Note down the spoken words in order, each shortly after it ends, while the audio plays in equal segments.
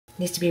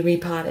Needs to be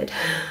repotted.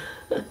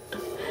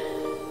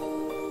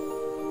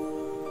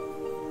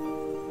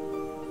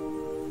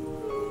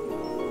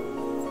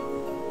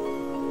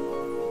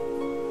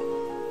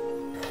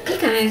 Hey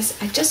guys,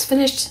 I just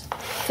finished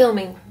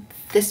filming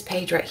this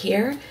page right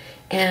here,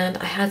 and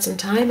I had some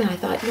time and I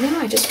thought, you know,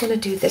 I just want to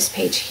do this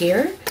page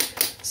here.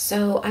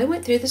 So I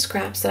went through the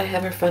scraps that I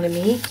have in front of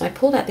me. I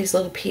pulled out these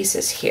little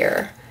pieces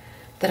here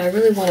that I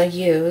really want to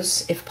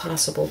use if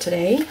possible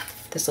today.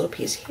 This little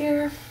piece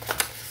here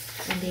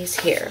and these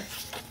here.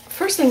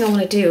 First thing I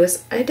want to do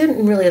is, I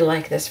didn't really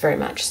like this very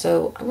much,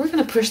 so we're going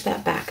to push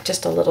that back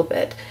just a little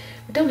bit.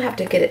 We don't have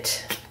to get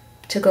it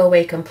to go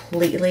away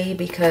completely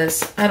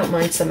because I don't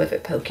mind some of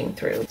it poking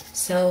through.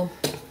 So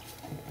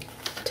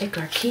take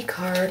our key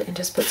card and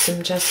just put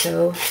some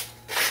gesso,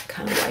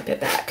 kind of wipe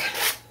it back.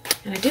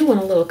 And I do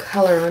want a little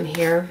color on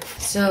here,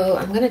 so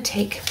I'm going to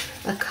take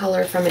a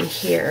color from in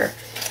here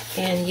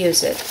and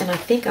use it. And I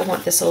think I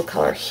want this little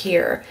color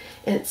here.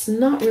 And it's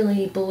not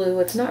really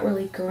blue, it's not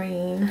really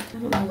green. I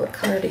don't know what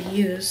color to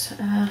use.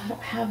 I don't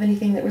have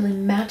anything that really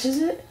matches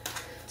it.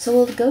 So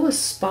we'll go with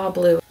spa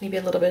blue. Maybe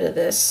a little bit of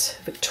this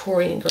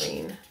Victorian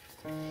green.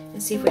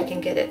 And see if we can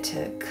get it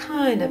to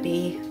kind of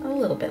be a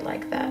little bit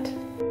like that.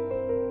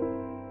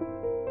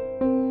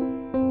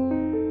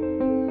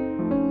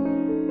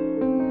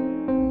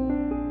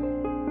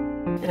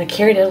 And I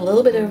carried it a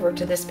little bit over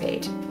to this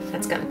page.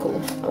 That's kind of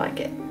cool. I like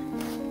it.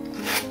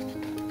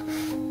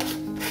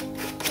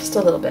 Just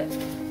a little bit.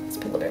 Let's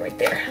put a little bit right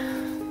there.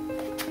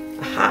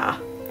 Aha!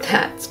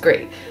 That's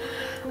great.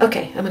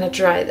 Okay, I'm going to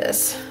dry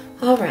this.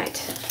 All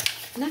right.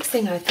 Next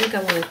thing I think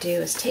I want to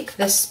do is take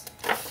this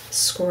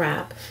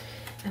scrap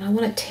and I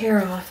want to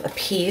tear off a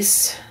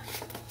piece.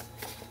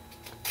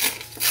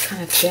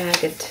 Kind of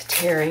jagged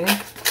tearing.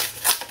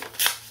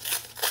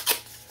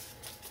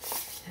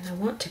 And I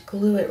want to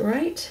glue it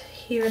right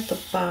here at the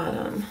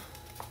bottom.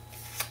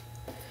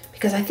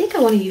 Because I think I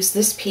want to use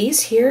this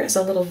piece here as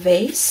a little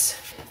vase.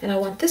 And I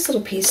want this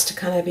little piece to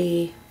kind of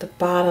be the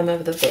bottom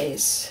of the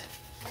vase.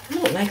 I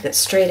don't like that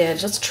straight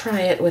edge. Let's try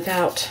it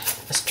without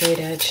a straight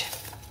edge.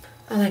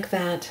 I like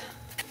that.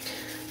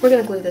 We're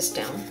going to glue this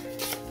down.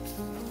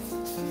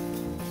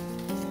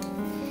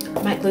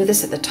 I might glue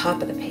this at the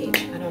top of the page.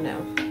 I don't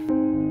know.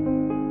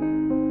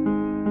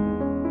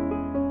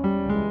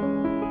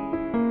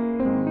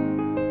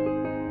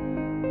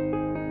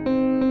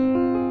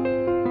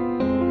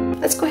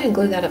 Let's go ahead and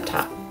glue that up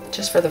top,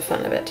 just for the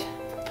fun of it.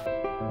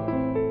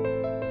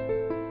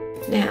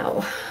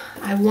 Now,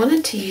 I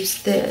wanted to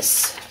use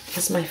this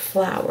as my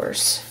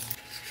flowers.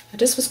 I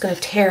just was going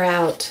to tear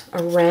out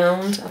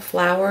around a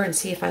flower and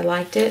see if I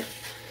liked it.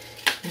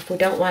 If we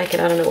don't like it,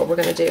 I don't know what we're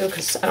going to do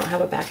because I don't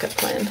have a backup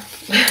plan.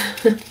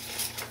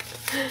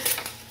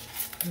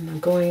 And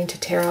I'm going to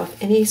tear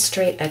off any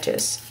straight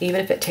edges,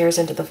 even if it tears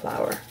into the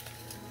flower.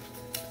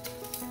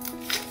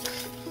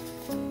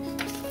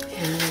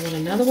 And I want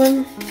another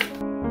one.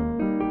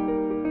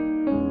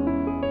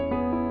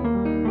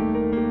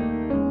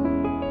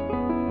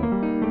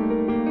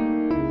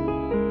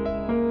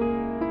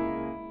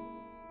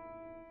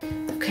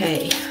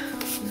 Okay,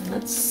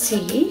 let's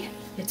see.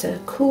 It's a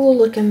cool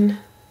looking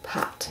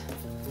pot.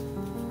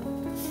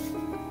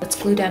 Let's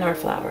glue down our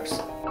flowers.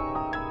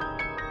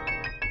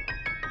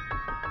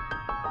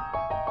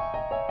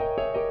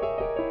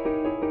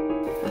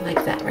 I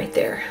like that right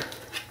there.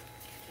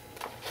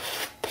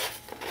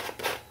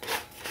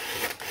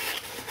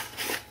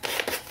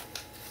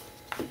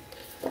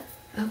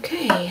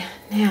 Okay,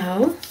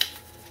 now I'm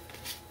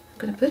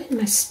going to put in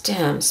my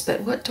stems,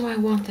 but what do I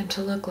want them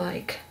to look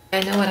like? I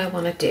know what I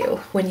want to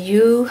do. When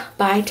you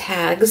buy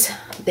tags,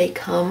 they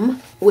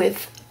come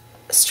with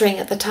string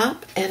at the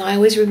top, and I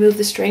always remove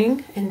the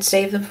string and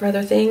save them for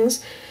other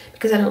things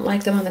because I don't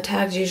like them on the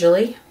tags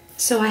usually.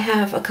 So I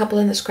have a couple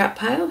in the scrap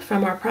pile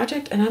from our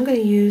project, and I'm going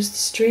to use the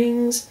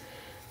strings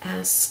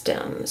as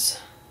stems.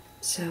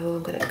 So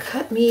I'm going to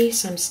cut me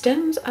some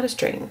stems out of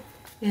string.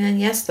 And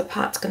yes, the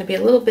pot's going to be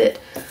a little bit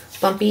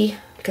bumpy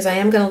because I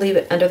am going to leave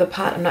it under the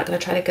pot. I'm not going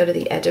to try to go to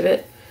the edge of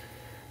it,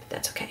 but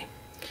that's okay.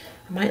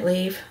 I might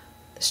leave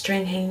the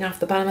string hanging off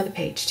the bottom of the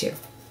page too.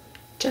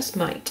 Just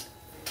might.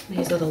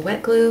 Use a little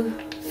wet glue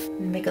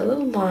and make a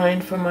little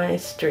line for my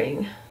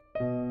string.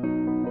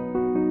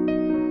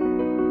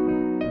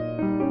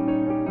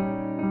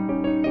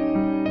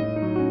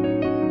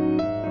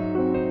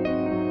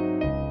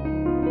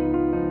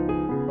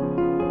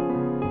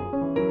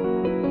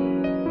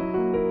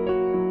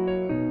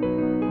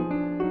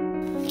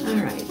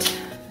 Alright,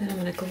 then I'm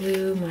going to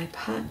glue my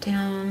pot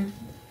down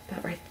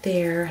about right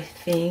there, I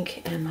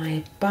think, and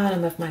my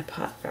bottom of my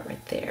pot about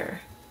right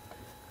there.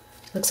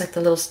 Looks like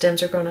the little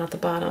stems are growing out the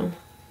bottom.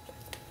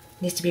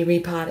 Needs to be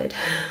repotted.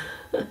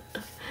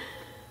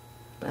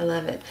 I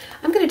love it.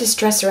 I'm going to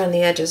distress around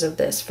the edges of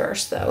this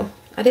first though.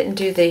 I didn't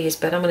do these,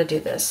 but I'm going to do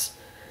this.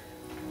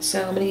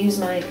 So I'm going to use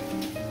my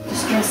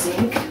distress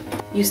ink.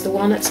 Use the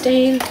walnut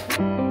stain.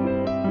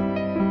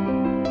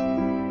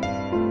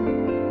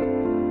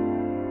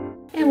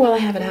 And while I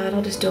have it out,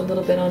 I'll just do a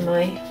little bit on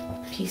my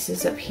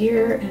pieces up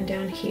here and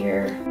down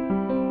here.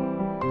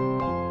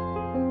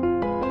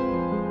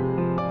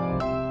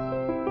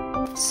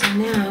 So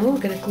now we're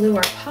going to glue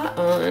our pot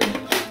on.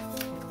 I'm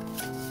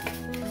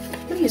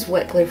going to use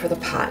wet glue for the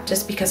pot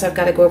just because I've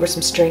got to go over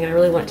some string and I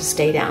really want it to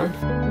stay down.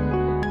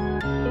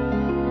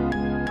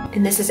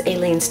 And this is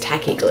Aleene's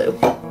Tacky Glue.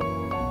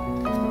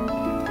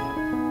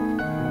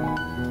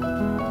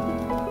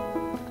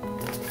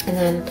 And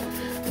then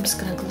I'm just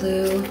going to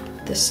glue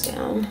this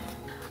down.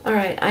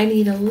 Alright, I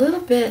need a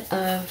little bit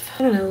of,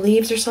 I don't know,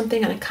 leaves or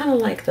something, and I kind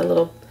of like the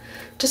little,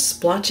 just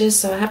splotches,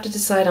 so I have to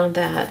decide on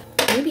that.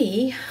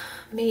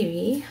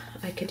 Maybe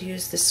I could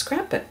use this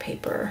scrapbook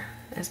paper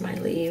as my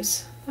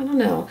leaves. I don't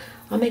know.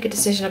 I'll make a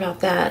decision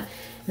about that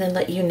and then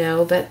let you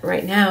know, but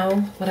right now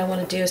what I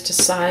want to do is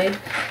decide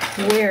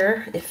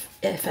where, if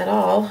at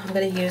all, I'm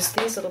going to use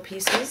these little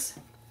pieces.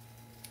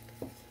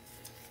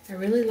 I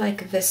really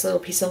like this little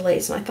piece of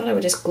lace, and I thought I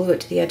would just glue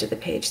it to the edge of the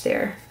page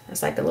there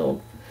as like a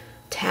little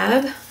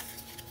tab.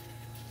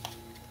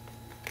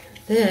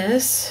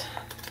 This,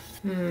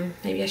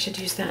 maybe I should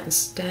use that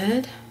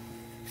instead.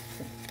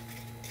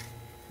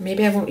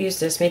 Maybe I won't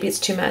use this. Maybe it's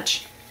too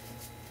much.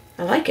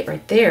 I like it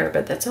right there,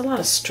 but that's a lot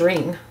of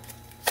string.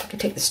 I could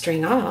take the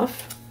string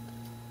off.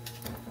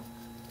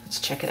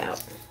 Let's check it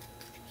out.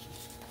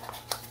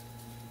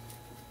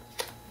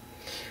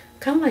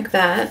 Kind of like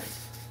that.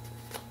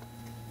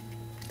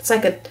 It's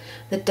like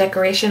the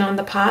decoration on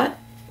the pot.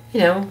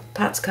 You know,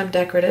 pots come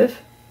decorative.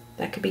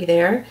 That could be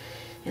there.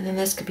 And then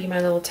this could be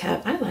my little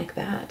tab. I like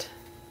that.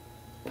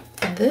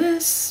 And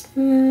this,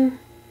 I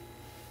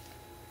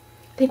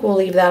think we'll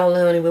leave that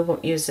alone and we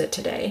won't use it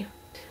today.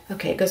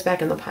 Okay, it goes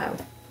back in the pile.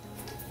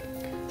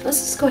 So let's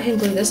just go ahead and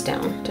glue this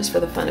down, just for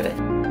the fun of it.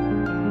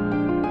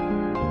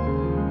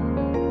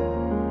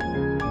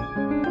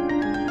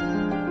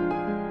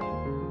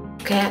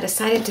 Okay, I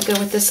decided to go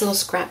with this little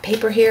scrap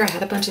paper here. I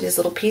had a bunch of these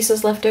little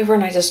pieces left over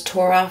and I just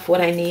tore off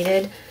what I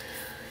needed.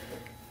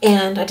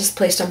 And I just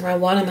placed them where I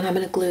want them, and I'm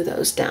going to glue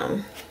those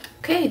down.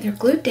 Okay, they're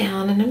glued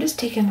down, and I'm just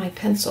taking my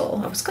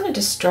pencil. I was going to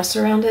just stress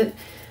around it,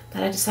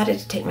 but I decided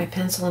to take my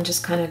pencil and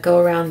just kind of go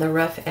around the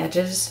rough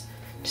edges,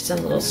 just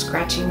some little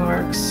scratchy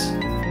marks.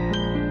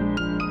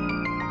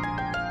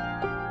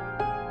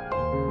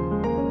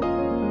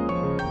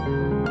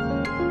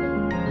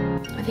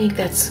 I think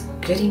that's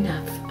good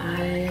enough.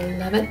 I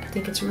love it. I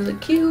think it's really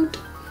cute.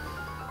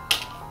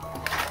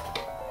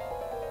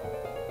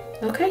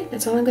 Okay,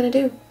 that's all I'm going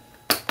to do.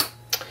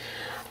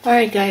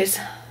 Alright guys,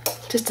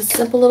 just a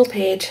simple little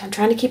page. I'm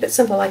trying to keep it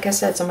simple, like I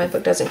said, so my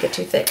book doesn't get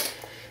too thick.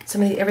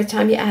 Every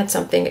time you add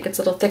something, it gets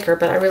a little thicker,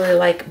 but I really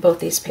like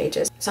both these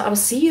pages. So I will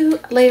see you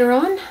later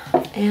on,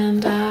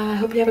 and I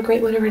hope you have a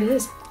great whatever it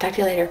is. Talk to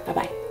you later.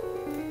 Bye-bye.